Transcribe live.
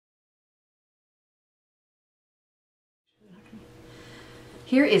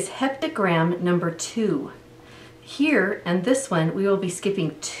Here is heptagram number 2. Here and this one we will be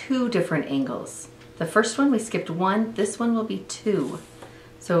skipping 2 different angles. The first one we skipped 1, this one will be 2.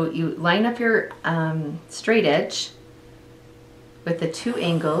 So you line up your straight edge with the 2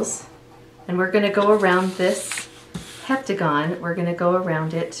 angles, and we're going to go around this heptagon, we're going to go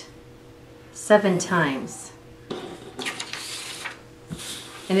around it 7 times.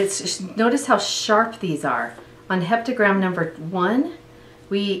 And notice how sharp these are. On heptagram number 1,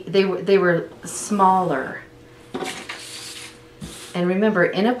 they were smaller. And remember,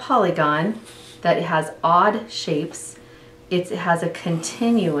 in a polygon that has odd shapes, it has a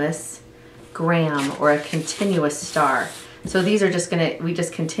continuous gram or a continuous star. So these are we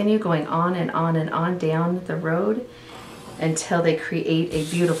just continue going on and on and on down the road until they create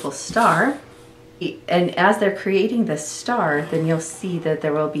a beautiful star. And as they're creating this star, then you'll see that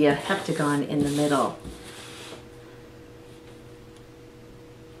there will be a heptagon in the middle.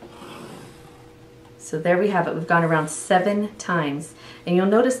 So there we have it. We've gone around 7 times. And you'll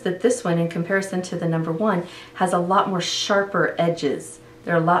notice that this one, in comparison to the number 1, has a lot more sharper edges.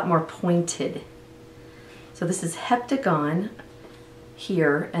 They're a lot more pointed. So this is heptagon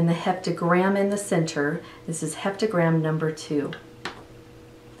here, and the heptagram in the center. This is heptagram number 2.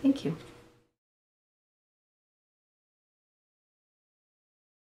 Thank you.